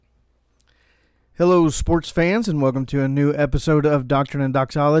Hello, sports fans, and welcome to a new episode of Doctrine and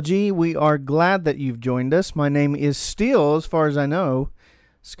Doxology. We are glad that you've joined us. My name is still, as far as I know,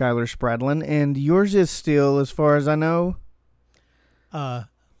 Skylar Spradlin, and yours is still, as far as I know,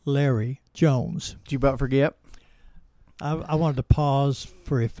 Larry Jones. Did you about forget? I wanted to pause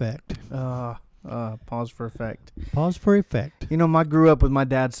for effect. Pause for effect. Pause for effect. You know, I grew up with my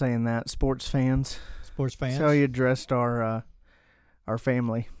dad saying that. Sports fans. Sports fans. That's how he addressed our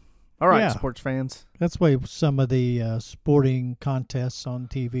family. All right, Yeah. sports fans. That's the way some of the sporting contests on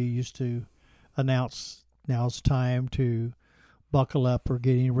TV used to announce now it's time to buckle up or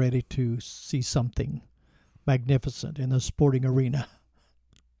getting ready to see something magnificent in the sporting arena.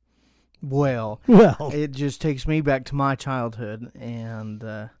 Well, Well, it just takes me back to my childhood, and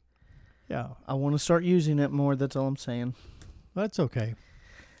yeah, I want to start using it more. That's all I'm saying. that's okay.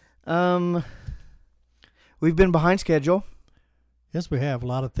 We've been behind schedule. Yes, we have a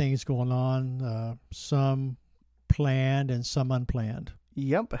lot of things going on, some planned and some unplanned.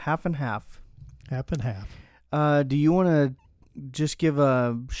 Yep, half and half. Half and half. Do you want to just give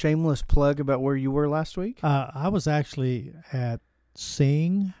a shameless plug about where you were last week? I was actually at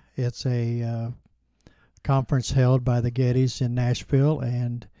Sing. It's a conference held by the Gettys in Nashville,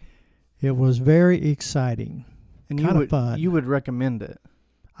 and it was very exciting. And kind of fun. You would recommend it?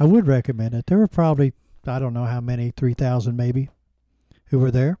 I would recommend it. There were probably, I don't know how many, 3,000 maybe, who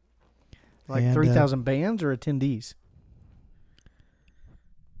were there. Like 3,000 bands or attendees?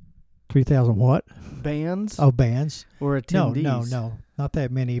 3,000 what? Bands? Oh, bands. Or attendees? No. Not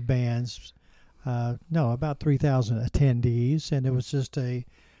that many bands. No, about 3,000 attendees. And it was just 2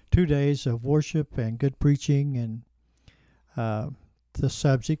 days of worship and good preaching. And the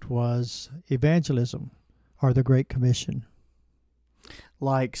subject was evangelism, or the Great Commission.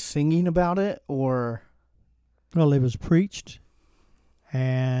 Like singing about it, or? Well, it was preached,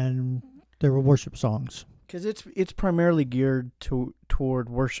 and there were worship songs. Because it's primarily geared toward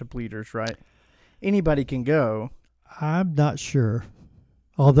worship leaders, right? Anybody can go. I'm not sure.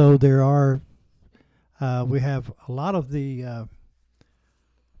 Although there are, we have a lot of the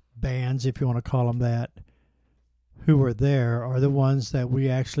bands, if you want to call them that, who were there are the ones that we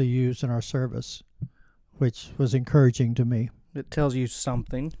actually used in our service, which was encouraging to me. It tells you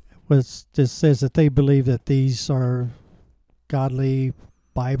something. It just says that they believe that these are godly,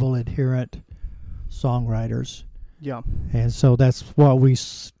 Bible-adherent songwriters. Yeah. And so that's what we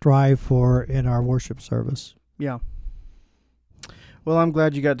strive for in our worship service. Yeah. Well, I'm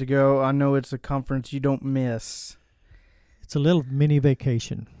glad you got to go. I know it's a conference you don't miss. It's a little mini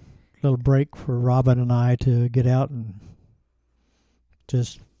vacation, a little break for Robin and I to get out and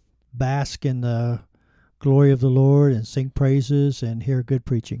just bask in the glory of the Lord and sing praises and hear good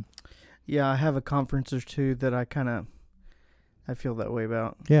preaching. Yeah, I have a conference or two that I feel that way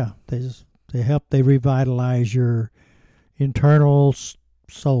about. Yeah, they revitalize your internal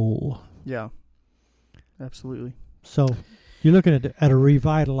soul. Yeah, absolutely. So you're looking at a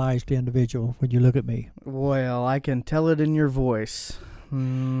revitalized individual when you look at me. Well, I can tell it in your voice.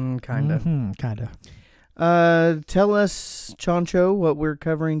 Kind of. Mm-hmm, kind of. Tell us, Chancho, what we're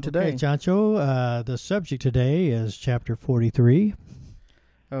covering today. Okay, Chancho, the subject today is chapter 43.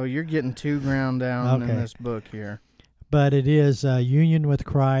 Oh, you're getting too ground down in this book here. But it is union with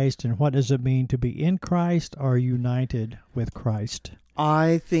Christ, and what does it mean to be in Christ or united with Christ?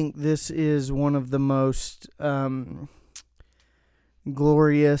 I think this is one of the most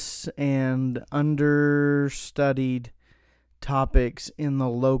glorious and understudied topics in the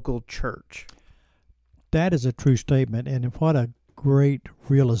local church. That is a true statement, and what a great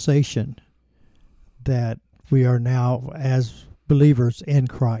realization that we are now as believers in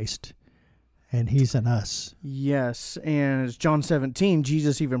Christ, and He's in us. Yes, and as John 17,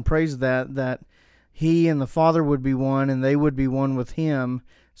 Jesus even prays that He and the Father would be one, and they would be one with Him,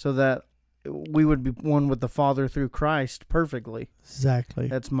 so that we would be one with the Father through Christ perfectly. Exactly.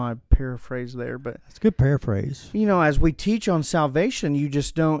 That's my paraphrase there, but That's a good paraphrase. you know, as we teach on salvation, you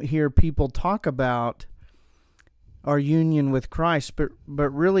just don't hear people talk about our union with Christ, but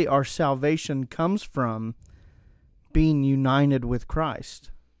really our salvation comes from being united with Christ.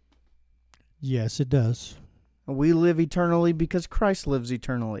 Yes, it does. We live eternally because Christ lives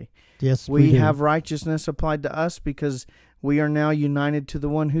eternally. Yes, We do. have righteousness applied to us because we are now united to the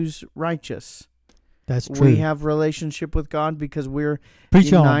one who's righteous. That's true. We have relationship with God because we're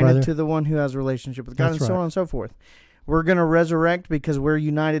Preach on, brother. united to the one who has relationship with God, That's and so right. on and so forth. We're going to resurrect because we're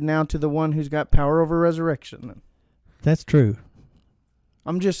united now to the one who's got power over resurrection. That's true.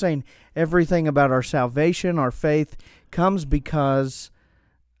 I'm just saying everything about our salvation, our faith, comes because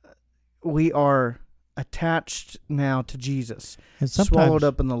we are attached now to Jesus, And swallowed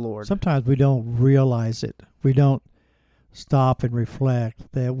up in the Lord. Sometimes we don't realize it. We don't stop and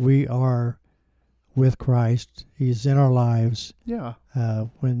reflect that we are with Christ. He's in our lives. Yeah.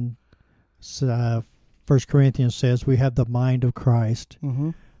 When 1 Corinthians says we have the mind of Christ,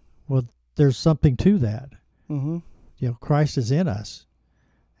 Mm-hmm. well, there's something to that. Mm-hmm. You know, Christ is in us,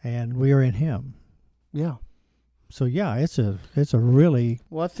 and we are in Him. Yeah. So yeah, it's a really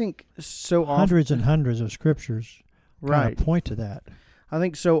Well, I think so often, hundreds and hundreds of scriptures kind of point to that. I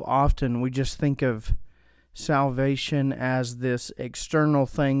think so often we just think of salvation as this external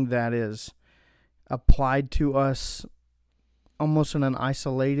thing that is applied to us almost in an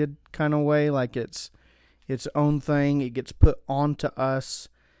isolated kind of way, like it's its own thing. It gets put onto us,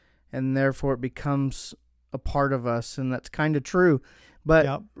 and therefore it becomes a part of us, and that's kind of true.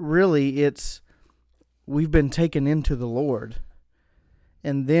 But really, we've been taken into the Lord,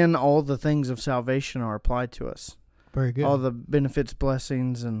 and then all the things of salvation are applied to us. Very good. All the benefits,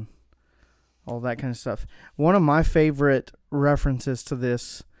 blessings, and all that kind of stuff. One of my favorite references to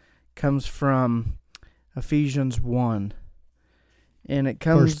this comes from Ephesians 1. And it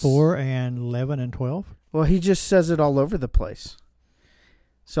comes... Verse 4 and 11 and 12? Well, he just says it all over the place.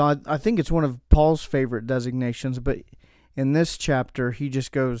 So I think it's one of Paul's favorite designations, but in this chapter, he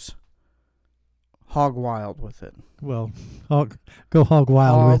just goes hog wild with it. Well, go hog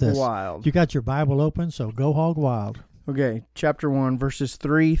wild with us. Hog wild. You got your Bible open, so go hog wild. Okay, chapter 1, verses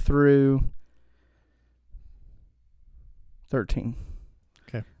 3 through 13.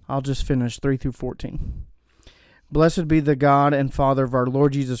 Okay. I'll just finish 3 through 14. Blessed be the God and Father of our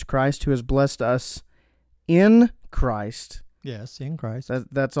Lord Jesus Christ, who has blessed us in Christ. Yes, in Christ.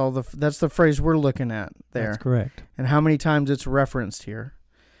 That's the phrase we're looking at there. That's correct. And how many times it's referenced here.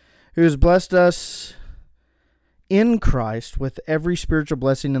 Who has blessed us in Christ with every spiritual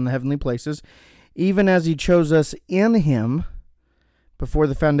blessing in the heavenly places, even as he chose us in him before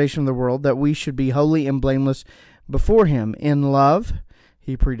the foundation of the world, that we should be holy and blameless before him. In love,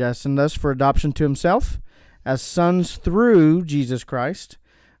 he predestined us for adoption to himself as sons through Jesus Christ,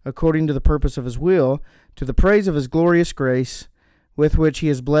 according to the purpose of his will, to the praise of his glorious grace, with which he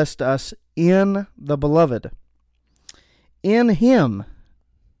has blessed us in the beloved. In him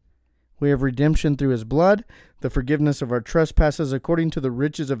we have redemption through his blood, the forgiveness of our trespasses, according to the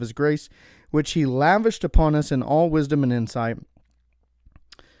riches of his grace, which he lavished upon us in all wisdom and insight,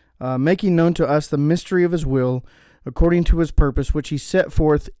 making known to us the mystery of his will, according to his purpose, which he set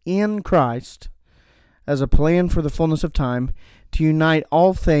forth in Christ as a plan for the fullness of time, to unite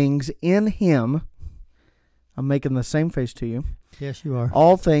all things in him. I'm making the same face to you. Yes, you are.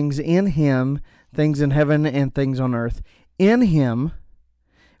 All things in him, things in heaven and things on earth. In him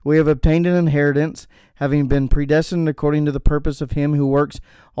we have obtained an inheritance, having been predestined according to the purpose of him who works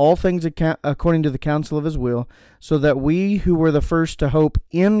all things according to the counsel of his will, so that we who were the first to hope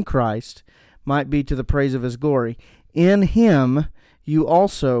in Christ might be to the praise of his glory. In him you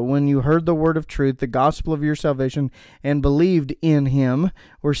also, when you heard the word of truth, the gospel of your salvation, and believed in him,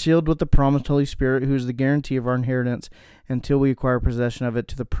 were sealed with the promised Holy Spirit, who is the guarantee of our inheritance, until we acquire possession of it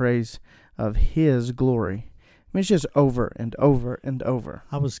to the praise of his glory. I mean, it's just over and over and over.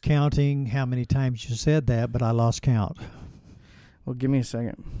 I was counting how many times you said that, but I lost count. Well, give me a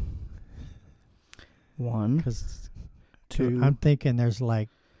second. 1, 2. I'm thinking there's like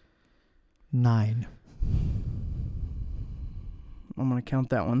 9. I'm going to count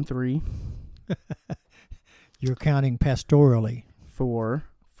that one. 3. You're counting pastorally. 4,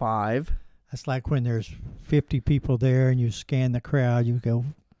 5. That's like when there's 50 people there and you scan the crowd, you go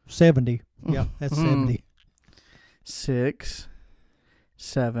 70. Yeah, that's 70. 6,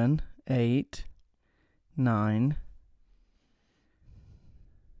 7, 8, 9.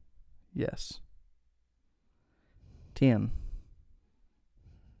 Yes. 10.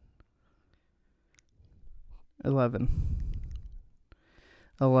 11.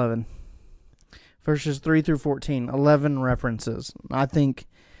 11. Verses 3 through 14. 11 references. I think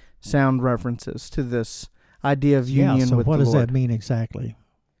sound references to this idea of union so with the what Lord. does that mean exactly?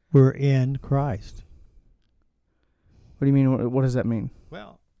 We're in Christ. What do you mean? What does that mean?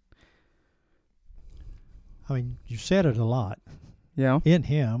 Well, I mean, you said it a lot. Yeah. In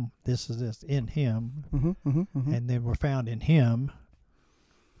him, this, in him, and then we're found in him.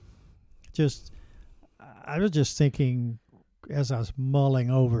 I was just thinking, as I was mulling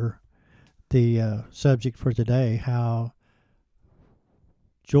over the subject for today, how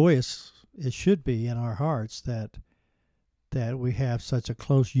joyous it should be in our hearts that we have such a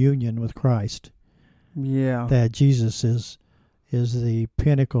close union with Christ. Yeah. That Jesus is the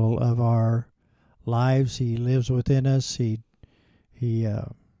pinnacle of our lives. He lives within us. He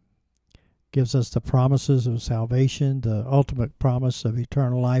gives us the promises of salvation, the ultimate promise of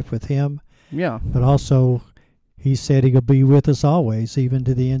eternal life with him. Yeah. But also, he said he'll be with us always, even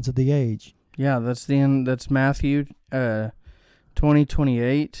to the ends of the age. Yeah, that's the end. That's Matthew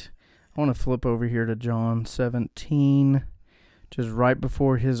 20:28. I want to flip over here to John 17, just right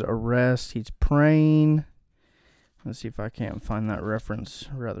before his arrest. He's praying. Let's see if I can't find that reference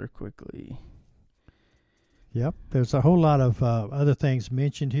rather quickly. Yep. There's a whole lot of other things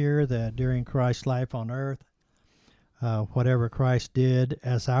mentioned here that during Christ's life on earth, whatever Christ did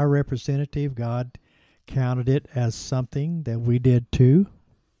as our representative, God counted it as something that we did too.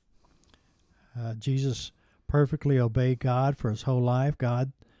 Jesus perfectly obeyed God for his whole life.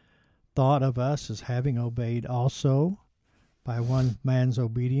 God thought of us as having obeyed also. By one man's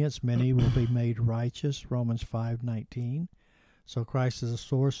obedience, many will be made righteous, Romans 5:19. So Christ is a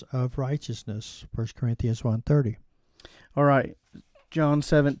source of righteousness, 1 Corinthians 1:30. All right, John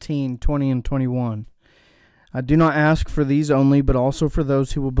 17:20 and 21. I do not ask for these only, but also for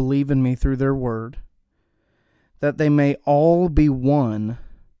those who will believe in me through their word, that they may all be one,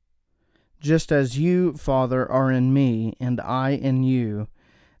 just as you, Father, are in me, and I in you,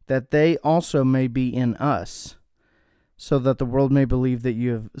 that they also may be in us, so that the world may believe that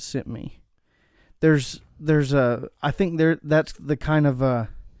you have sent me. That's the kind of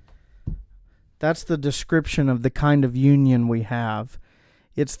that's the description of the kind of union we have.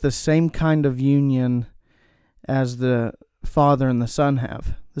 It's the same kind of union as the Father and the Son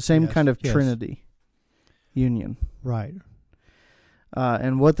have. The same kind of Trinity union. Right.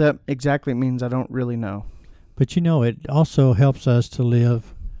 And what that exactly means, I don't really know. But it also helps us to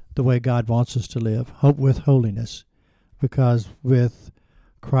live the way God wants us to live, hope with holiness, because with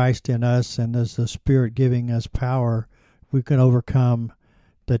Christ in us and as the Spirit giving us power, we can overcome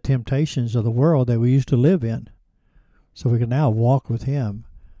the temptations of the world that we used to live in. So we can now walk with him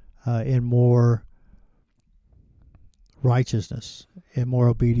in more righteousness, in more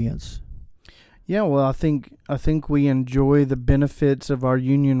obedience. Yeah, well, I think we enjoy the benefits of our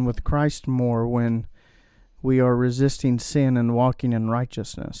union with Christ more when we are resisting sin and walking in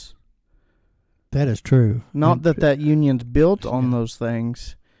righteousness. That is true. Not that union's built on those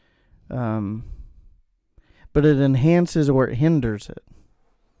things, but it enhances or it hinders it. I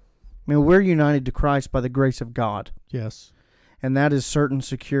mean, we're united to Christ by the grace of God. Yes. And that is certain,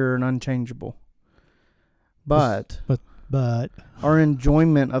 secure, and unchangeable. But our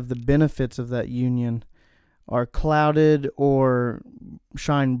enjoyment of the benefits of that union are clouded or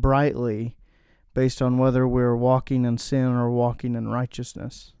shine brightly based on whether we're walking in sin or walking in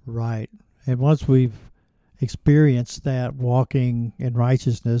righteousness. Right. And once we've experienced that walking in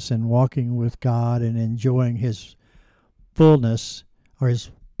righteousness and walking with God and enjoying his fullness or his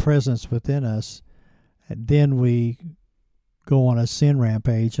presence within us, and then we go on a sin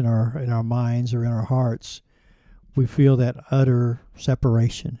rampage in our minds or in our hearts, we feel that utter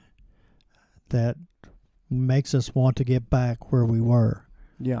separation that makes us want to get back where we were.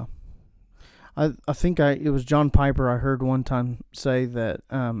 Yeah. I think it was John Piper I heard one time say that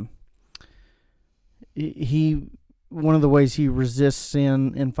he one of the ways he resists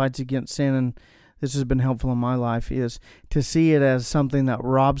sin and fights against sin, and this has been helpful in my life, is to see it as something that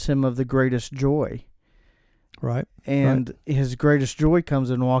robs him of the greatest joy. Right. And his greatest joy comes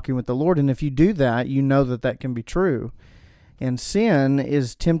in walking with the Lord. And if you do that, you know that can be true. And sin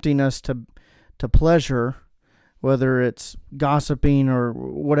is tempting us to pleasure, whether it's gossiping or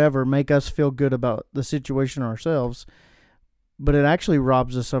whatever, make us feel good about the situation ourselves. But it actually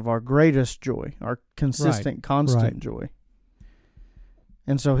robs us of our greatest joy, our consistent, constant joy.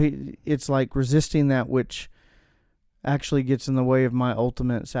 And so it's like resisting that which actually gets in the way of my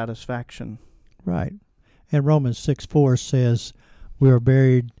ultimate satisfaction. Right. And Romans 6:4 says, we are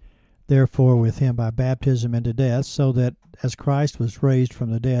buried therefore with him by baptism into death, so that as Christ was raised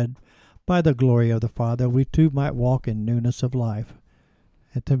from the dead by the glory of the Father, we too might walk in newness of life.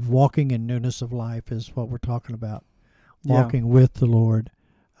 And the walking in newness of life is what we're talking about. Walking with the Lord,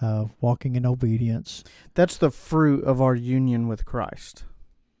 walking in obedience. That's the fruit of our union with Christ.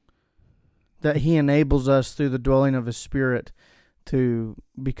 That he enables us through the dwelling of his Spirit to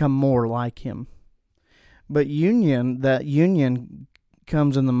become more like him. But that union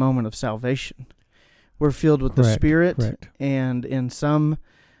comes in the moment of salvation. We're filled with the Spirit, and in some,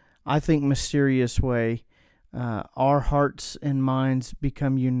 I think, mysterious way, our hearts and minds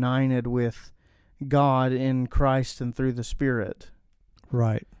become united with God in Christ and through the Spirit.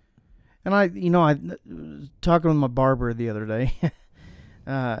 Right. And I talking with my barber the other day,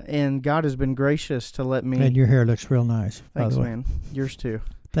 and God has been gracious to let me. And your hair looks real nice. Thanks, by the way. man. Yours too.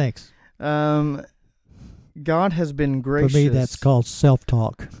 Thanks. God has been gracious. For me, that's called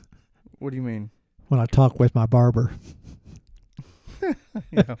self-talk. What do you mean? When I talk with my barber.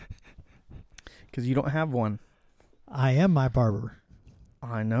 Yeah. Because you don't have one. I am my barber.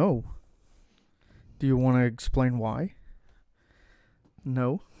 I know. Do you want to explain why?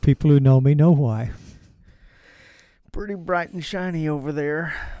 No. People who know me know why. Pretty bright and shiny over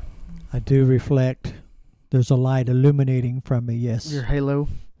there. I do reflect. There's a light illuminating from me, yes. Your halo.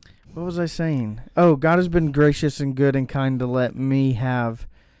 What was I saying? Oh, God has been gracious and good and kind to let me have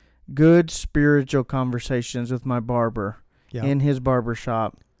good spiritual conversations with my barber in his barber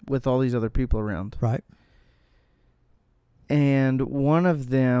shop with all these other people around. Right. And one of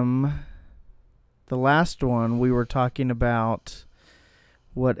them, the last one, we were talking about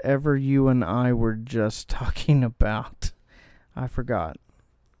whatever you and I were just talking about. I forgot.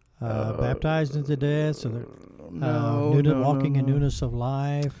 Baptized into death, so walking in newness of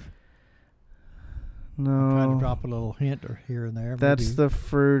life. No. I'm trying to drop a little hint or here and there. That's maybe. the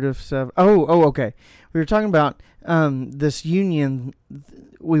fruit of seven. Oh, okay. We were talking about this union.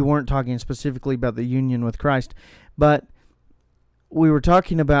 We weren't talking specifically about the union with Christ, but we were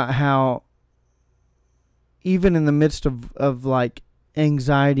talking about how even in the midst of like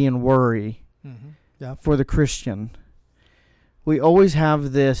anxiety and worry for the Christian, we always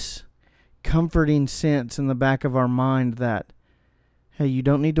have this comforting sense in the back of our mind that, hey, you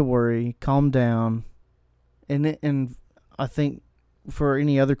don't need to worry, calm down. And I think for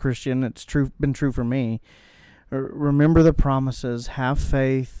any other Christian, it's been true for me. Remember the promises, have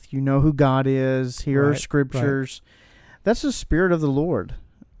faith, you know who God is, here are scriptures. Right. That's the Spirit of the Lord.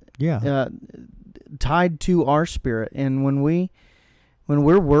 Yeah. Tied to our spirit. And when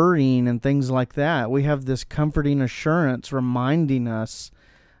we're worrying and things like that, we have this comforting assurance reminding us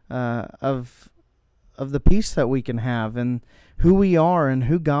of the peace that we can have and who we are and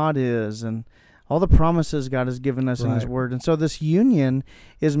who God is and all the promises God has given us in His Word. And so this union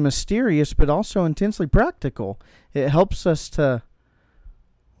is mysterious but also intensely practical. It helps us to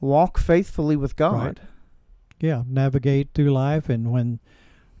walk faithfully with God. Right. Yeah, navigate through life, and when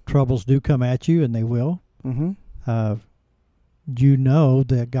troubles do come at you, and they will, you know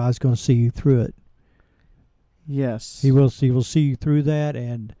that God's going to see you through it. Yes. He will see you through that,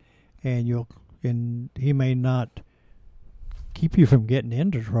 and He may not keep you from getting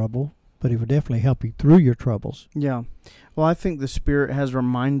into trouble, but He will definitely help you through your troubles. Yeah. Well, I think the Spirit has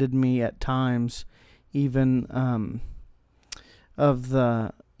reminded me at times even of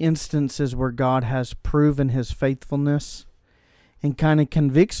the instances where God has proven His faithfulness, and kind of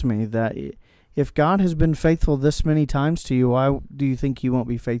convicts me that if God has been faithful this many times to you, why do you think He won't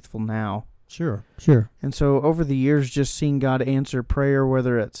be faithful now? Sure. And so over the years, just seeing God answer prayer,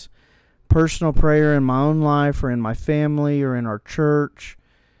 whether it's personal prayer in my own life or in my family or in our church,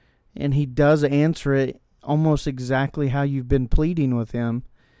 and He does answer it almost exactly how you've been pleading with Him,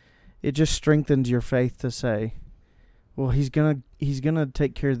 it just strengthens your faith to say, well, He's gonna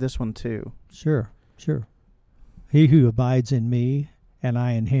take care of this one too. Sure. He who abides in me and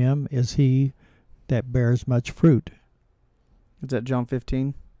I in him is he that bears much fruit. Is that John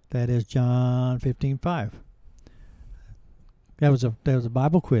 15? That is John 15:5. That was a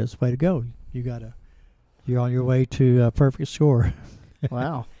Bible quiz. Way to go! You're on your way to a perfect score.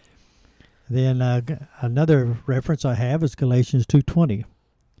 Wow. Then another reference I have is Galatians 2:20.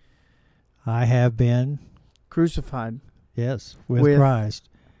 I have been crucified. Yes, with Christ.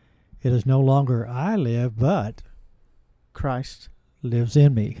 It is no longer I live, but Christ lives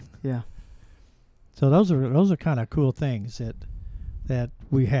in me. Yeah. So those are kind of cool things that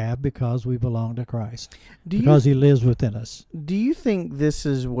we have because we belong to Christ. Because He lives within us. Do you think this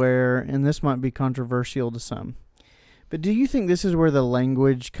is where, and this might be controversial to some, but do you think this is where the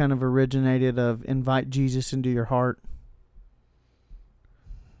language kind of originated of invite Jesus into your heart?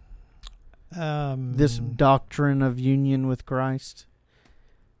 This doctrine of union with Christ?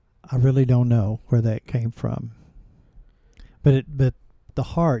 I really don't know where that came from. But the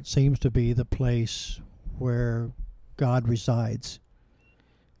heart seems to be the place where God resides.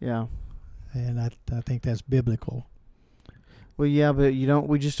 Yeah. And I think that's biblical. Well, yeah, but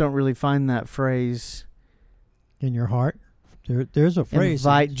we just don't really find that phrase in your heart. There's a phrase.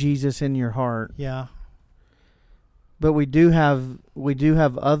 Invite Jesus in your heart. Yeah. But we do have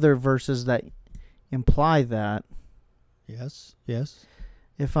other verses that imply that. Yes.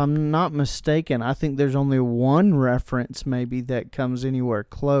 If I'm not mistaken, I think there's only one reference maybe that comes anywhere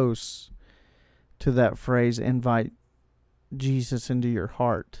close to that phrase, invite Jesus into your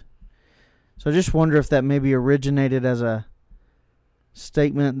heart. So I just wonder if that maybe originated as a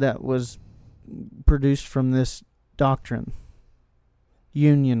statement that was produced from this doctrine,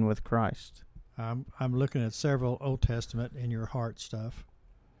 union with Christ. I'm looking at several Old Testament in your heart stuff.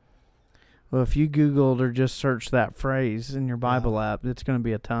 Well, if you Googled or just searched that phrase in your Bible app, it's going to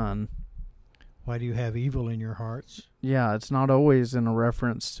be a ton. Why do you have evil in your hearts? Yeah, it's not always in a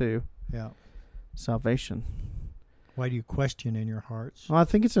reference to salvation. Why do you question in your hearts? Well, I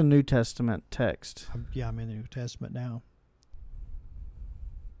think it's a New Testament text. I'm in the New Testament now.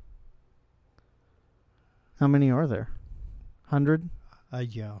 How many are there? 100?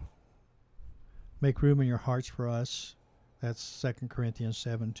 Yeah. Make room in your hearts for us. That's 2 Corinthians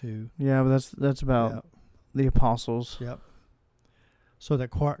 7:2. Yeah, but that's about the apostles. Yep. So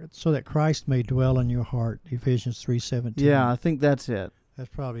that Christ may dwell in your heart. Ephesians 3:17. Yeah, I think that's it. That's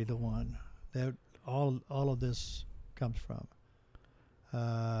probably the one that all of this comes from.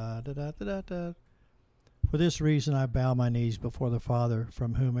 For this reason I bow my knees before the Father,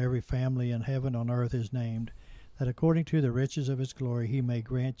 from whom every family in heaven and on earth is named, that according to the riches of his glory he may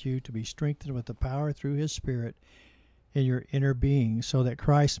grant you to be strengthened with the power through his Spirit in your inner being, so that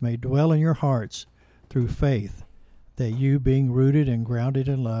Christ may dwell in your hearts through faith, that you, being rooted and grounded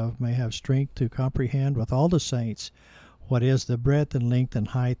in love, may have strength to comprehend with all the saints what is the breadth and length and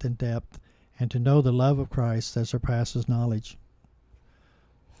height and depth, and to know the love of Christ that surpasses knowledge.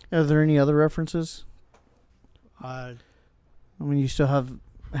 Are there any other references? I mean, you still have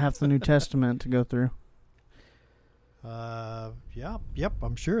half the New Testament to go through. Yep,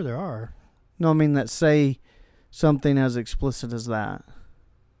 I'm sure there are. No, I mean that say something as explicit as that.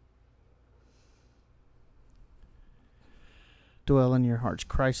 Dwell in your hearts.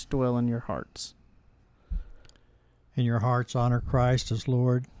 Christ dwell in your hearts. In your hearts honor Christ as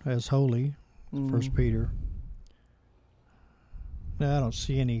Lord, as holy. 1 Peter. No, I don't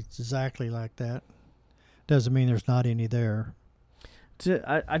see any exactly like that. Doesn't mean there's not any there.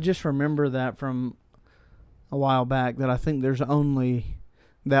 I just remember that from a while back, that I think there's only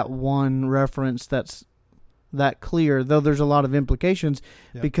that one reference that's that clear, though there's a lot of implications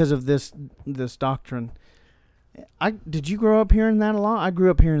because of this doctrine. Did you grow up hearing that a lot? I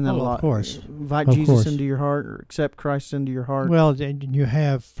grew up hearing that a lot. Of course. Invite Jesus into your heart, or accept Christ into your heart. Well, you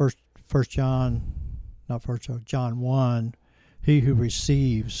have John 1. He who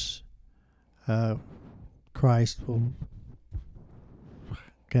receives Christ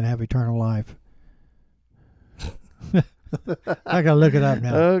can have eternal life. I gotta look it up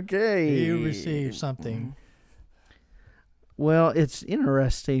now. Okay. He who receives something. Well, it's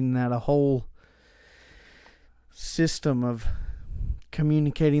interesting that a whole system of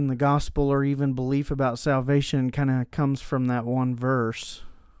communicating the gospel or even belief about salvation kind of comes from that one verse.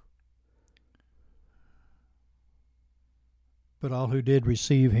 But all who did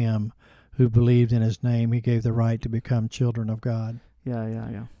receive him, who believed in his name, he gave the right to become children of God.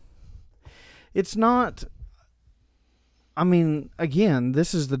 Yeah. It's not, I mean, again,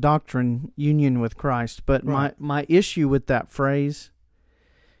 this is the doctrine, union with Christ, but right. my issue with that phrase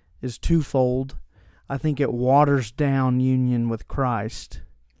is twofold. I think it waters down union with Christ.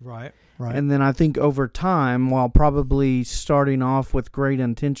 Right. And then I think over time, while probably starting off with great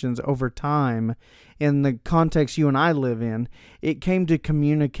intentions, over time, in the context you and I live in, it came to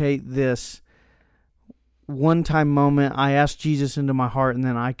communicate this one-time moment. I asked Jesus into my heart, and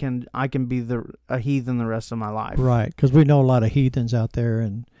then I can be a heathen the rest of my life. Right, because we know a lot of heathens out there,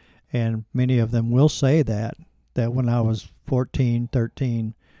 and many of them will say that when I was 14,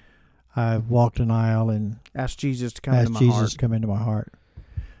 13, I walked an aisle and asked Jesus to come into my heart.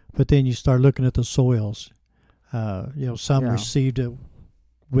 But then you start looking at the soils. Some received it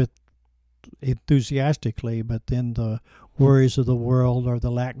with enthusiastically, but then the worries of the world or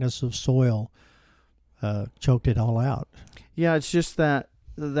the lackness of soil choked it all out. Yeah, it's just that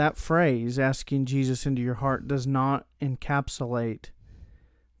phrase, asking Jesus into your heart, does not encapsulate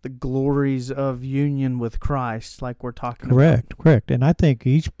the glories of union with Christ like we're talking about. Correct. And I think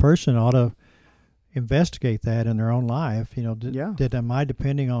each person ought to investigate that in their own life. Am I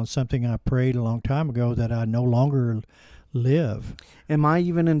depending on something I prayed a long time ago that I no longer live? Am I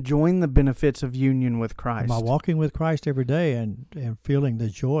even enjoying the benefits of union with Christ? Am I walking with Christ every day and feeling the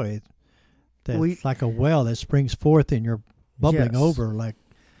joy that's like a well that springs forth in your bubbling over, like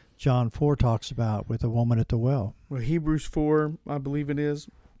John 4 talks about with the woman at the well? Well, Hebrews 4, I believe it is,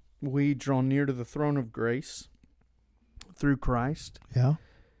 we draw near to the throne of grace through Christ. Yeah.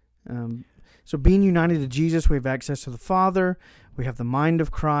 So being united to Jesus, we have access to the Father. We have the mind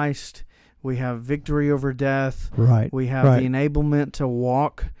of Christ. We have victory over death. Right. We have the enablement to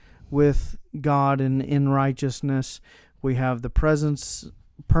walk with God in righteousness. We have the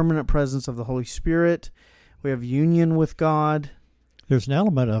permanent presence of the Holy Spirit. We have union with God. There's an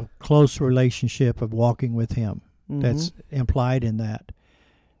element of close relationship of walking with Him that's implied in that.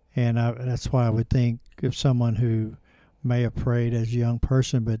 And that's why I would think if someone who may have prayed as a young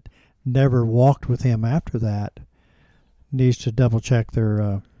person but never walked with him after that needs to double check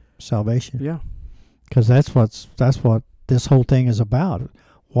their salvation. Yeah. Because that's what this whole thing is about.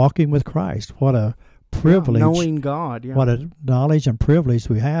 Walking with Christ. What a privilege. Yeah, knowing God. Yeah. What a knowledge and privilege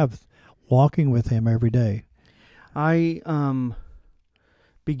we have walking with him every day. I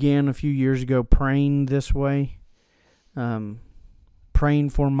began a few years ago praying this way, praying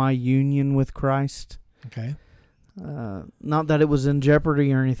for my union with Christ. Okay. Not that it was in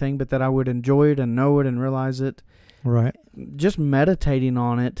jeopardy or anything, but that I would enjoy it and know it and realize it. Right. Just meditating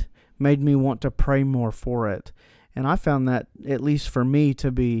on it made me want to pray more for it. And I found that, at least for me,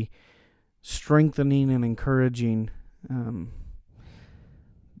 to be strengthening and encouraging.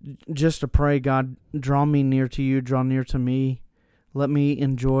 Just to pray, God, draw me near to you, draw near to me. Let me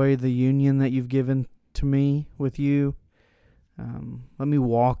enjoy the union that you've given to me with you. Let me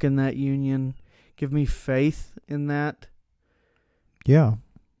walk in that union. Give me faith in that. Yeah.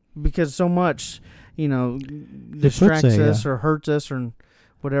 Because so much, distracts us or hurts us or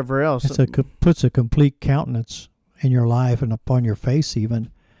whatever else. Puts a complete countenance in your life and upon your face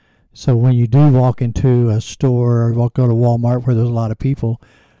even. So when you do walk into a store or go to Walmart where there's a lot of people,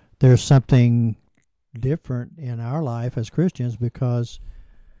 there's something different in our life as Christians because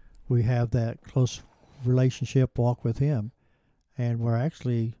we have that close relationship walk with him. And we're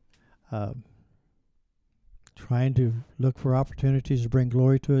actually trying to look for opportunities to bring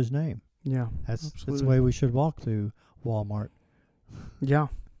glory to his name. Yeah, that's the way we should walk through Walmart. Yeah.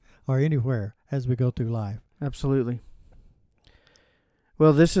 Or anywhere as we go through life. Absolutely.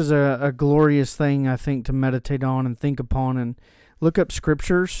 Well, this is a glorious thing, I think, to meditate on and think upon and look up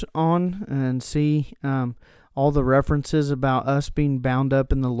scriptures on and see all the references about us being bound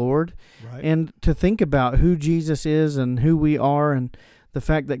up in the Lord. Right. And to think about who Jesus is and who we are and the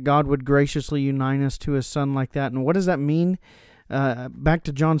fact that God would graciously unite us to his Son like that. And what does that mean? Back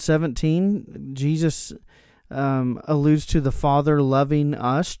to John 17, Jesus alludes to the Father loving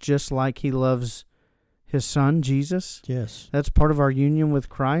us just like he loves his Son, Jesus. Yes. That's part of our union with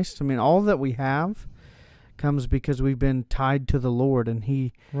Christ. I mean, all that we have comes because we've been tied to the Lord, and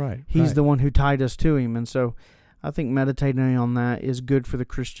he's the one who tied us to him. And so I think meditating on that is good for the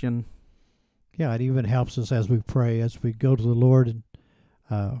Christian. Yeah, it even helps us as we pray, as we go to the Lord and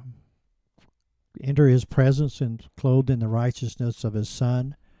enter his presence and clothed in the righteousness of his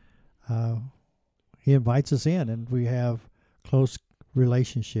Son. He invites us in, and we have close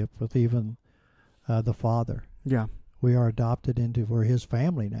relationship with even the Father. Yeah. We are adopted we're his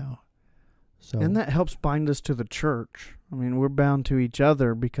family now. So, and that helps bind us to the church. I mean, we're bound to each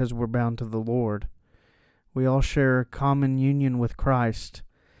other because we're bound to the Lord. We all share a common union with Christ,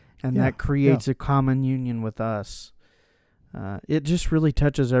 and that creates a common union with us. It just really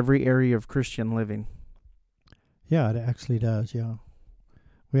touches every area of Christian living. Yeah, it actually does, yeah.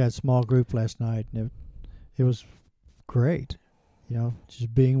 We had a small group last night, and it was great.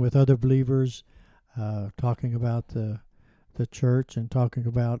 Just being with other believers, talking about the church and talking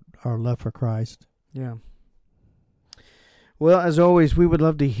about our love for Christ. Yeah. Well, as always, we would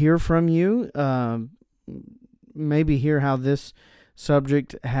love to hear from you. Maybe hear how this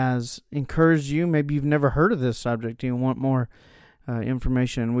subject has encouraged you. Maybe you've never heard of this subject and you want more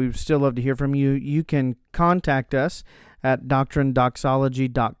information. We'd still love to hear from you. You can contact us at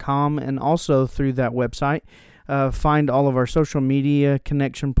doctrinedoxology.com and also through that website. Find all of our social media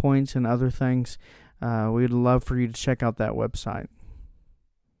connection points and other things. We'd love for you to check out that website.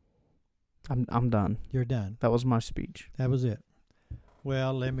 I'm done. You're done. That was my speech. That was it.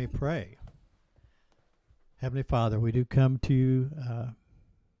 Well, let me pray. Heavenly Father, we do come to you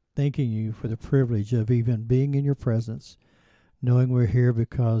thanking you for the privilege of even being in your presence, knowing we're here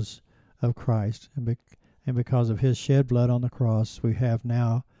because of Christ and because of his shed blood on the cross. We have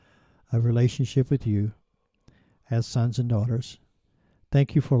now a relationship with you as sons and daughters.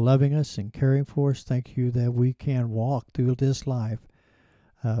 Thank you for loving us and caring for us. Thank you that we can walk through this life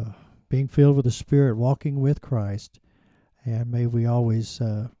being filled with the Spirit, walking with Christ. And may we always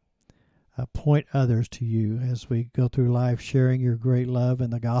point others to you as we go through life sharing your great love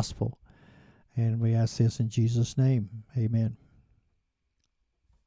and the gospel. And we ask this in Jesus' name. Amen.